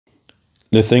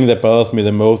The thing that bothers me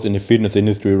the most in the fitness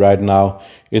industry right now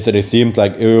is that it seems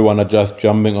like everyone are just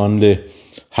jumping on the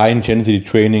high intensity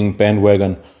training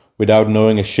bandwagon without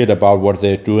knowing a shit about what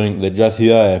they're doing. They just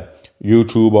hear a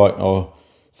YouTuber or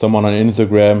someone on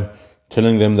Instagram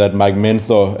telling them that Mike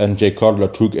Mentzer and Jay Cutler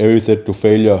took every set to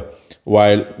failure,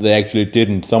 while they actually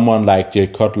didn't. Someone like Jay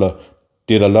Cutler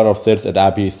did a lot of sets at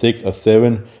RPE 6 or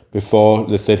 7 before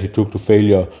the set he took to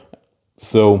failure.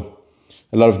 So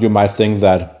a lot of you might think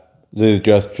that this is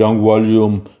just junk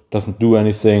volume, doesn't do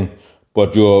anything,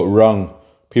 but you're wrong.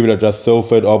 People are just so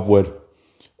fed up with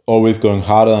always going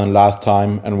harder than last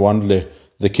time and want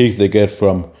the kicks they get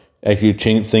from actually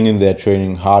thinking they're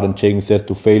training hard and taking sets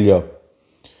to failure.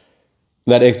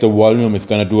 That extra volume is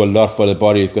going to do a lot for the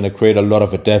body. It's going to create a lot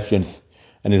of adaptations,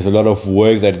 and it's a lot of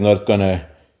work that's not going to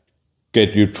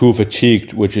get you too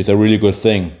fatigued, which is a really good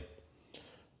thing.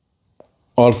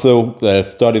 Also, there are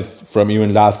studies from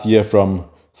even last year from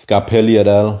Scarpelli et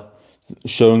al.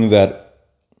 Showing that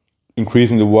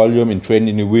increasing the volume in trained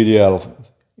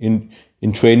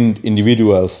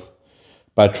individuals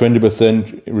by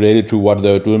 20% related to what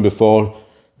they were doing before,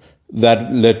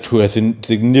 that led to a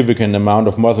significant amount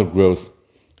of muscle growth.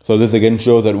 So this again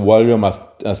shows that volume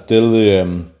are still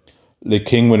the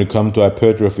king when it comes to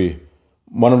hypertrophy.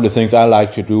 One of the things I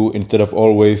like to do, instead of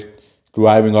always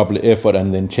driving up the effort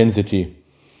and the intensity,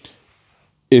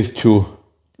 is to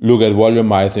look at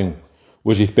volumizing,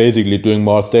 which is basically doing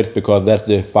more sets, because that's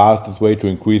the fastest way to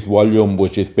increase volume,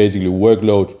 which is basically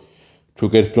workload. To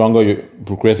get stronger, you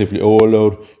progressively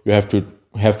overload. You have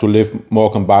to lift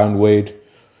more combined weight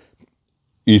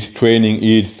each training,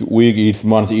 each week, each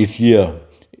month, each year,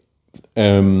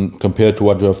 compared to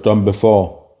what you have done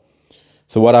before.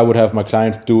 So what I would have my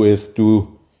clients do is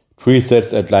do 3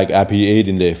 sets at like RPE 8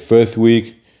 in the first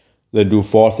week, then do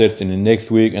 4 sets in the next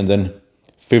week, and then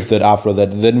 5th set after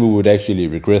that. Then we would actually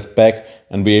regress back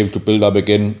and be able to build up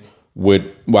again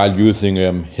while using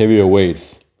heavier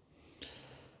weights.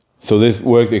 So this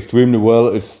works extremely well.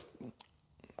 It's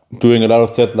doing a lot of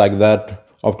sets like that,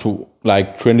 up to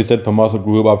like 20 sets per muscle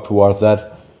group up towards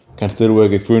that, can still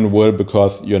work extremely well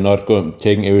because you're not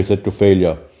taking every set to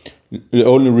failure. The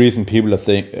only reason people are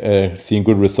seeing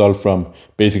good results from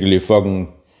basically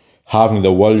fucking halving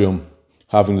the volume,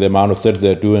 halving the amount of sets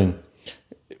they're doing,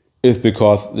 is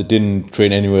because they didn't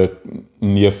train anywhere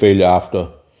near failure after.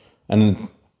 And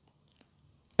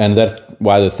that's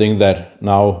why they think that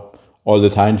now all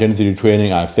this high intensity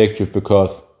training are effective,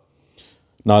 because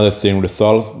now they're seeing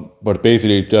results, but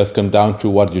basically it just comes down to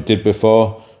what you did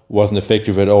before wasn't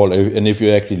effective at all. And if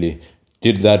you actually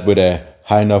did that with a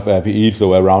high enough RPE,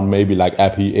 so around maybe like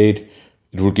RPE 8,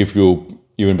 it will give you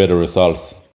even better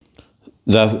results.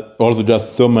 There's also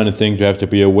just so many things you have to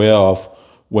be aware of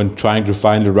when trying to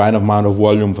find the right amount of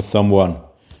volume for someone.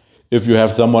 If you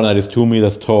have someone that is 2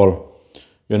 meters tall,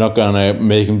 you're not gonna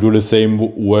make him do the same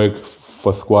work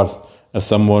for squats as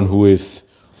someone who is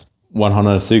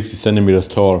 160 centimeters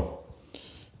tall,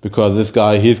 because this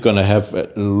guy, he's gonna have a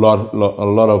lot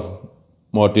of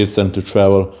more distance to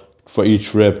travel for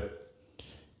each rep.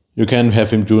 You can have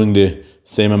him doing the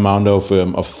same amount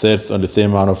of sets or the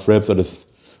same amount of reps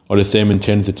or the same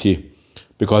intensity,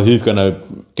 because he's gonna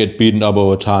get beaten up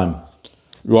over time.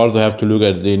 You also have to look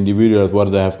at the individuals,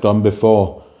 what they have done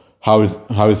before, how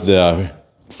is their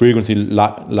frequency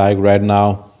like right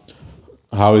now,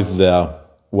 how is their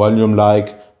volume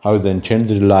like, how is the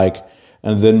intensity like,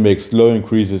 and then make slow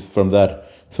increases from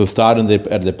that. So starting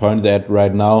at the point they're at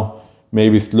right now,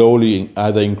 maybe slowly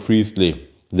either increase the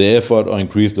effort or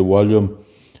increase the volume,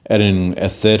 adding a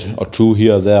set or 2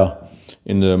 here or there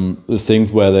in the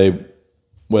things where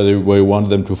you want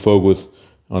them to focus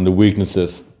on the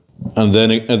weaknesses. And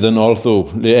then also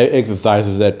the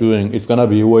exercises they're doing, it's gonna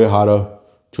be way harder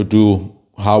to do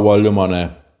high volume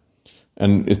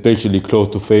and especially close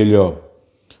to failure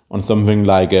on something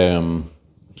like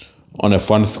on a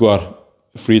front squat,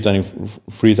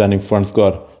 freestanding front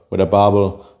squat with a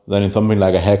barbell, than in something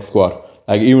like a hack squat.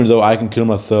 Like, even though I can kill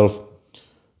myself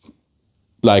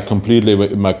like completely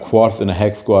with my quads in a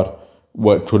hack squat,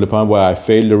 to the point where I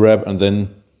fail the rep and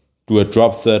then do a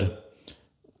drop set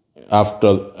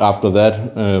after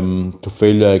that to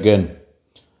failure again.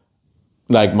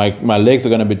 Like my legs are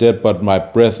gonna be dead, but my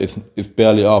breath is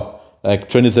barely up. Like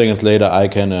 20 seconds later, I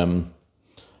can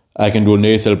do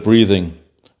nasal breathing,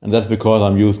 and that's because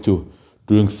I'm used to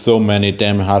doing so many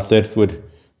damn hard sets with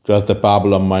just a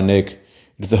barbell on my neck.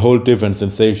 It's a whole different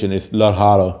sensation. It's a lot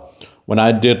harder. When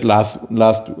I did last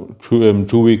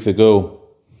 2 weeks ago,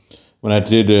 when I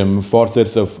did 4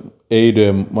 sets of 8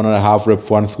 1.5 rep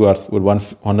front squats with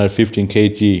 115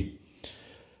 kg,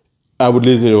 I would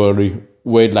literally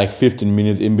wait like 15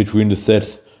 minutes in between the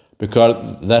sets,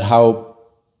 because that's how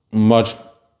much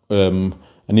I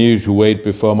needed to wait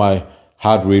before my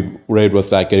heart rate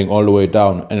was like getting all the way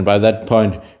down. And by that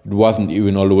point, it wasn't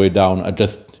even all the way down. I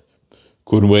just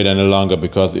couldn't wait any longer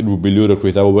because it would be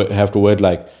ludicrous. I would have to wait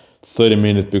like 30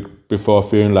 minutes before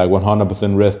feeling like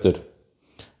 100% rested.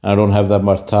 And I don't have that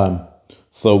much time.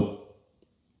 So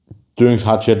doing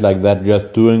hard shit like that,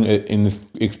 just doing it in this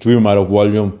extreme amount of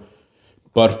volume,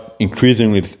 but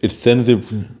increasing it's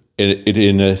sensitive it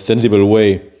in a sensible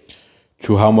way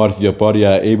to how much your body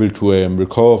are able to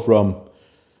recover from,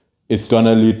 it's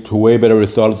gonna lead to way better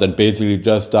results than basically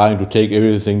just starting to take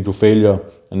everything to failure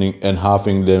and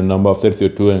halving the number of sets you're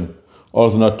doing.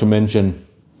 Also, not to mention,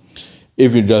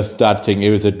 if you just start taking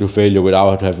every set to failure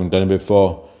without having done it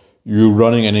before, you're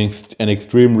running an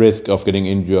extreme risk of getting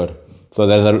injured. So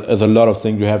there's a lot of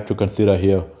things you have to consider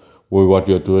here with what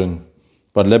you're doing.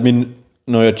 But let me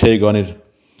know your take on it,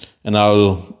 and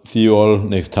I'll see you all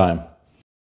next time.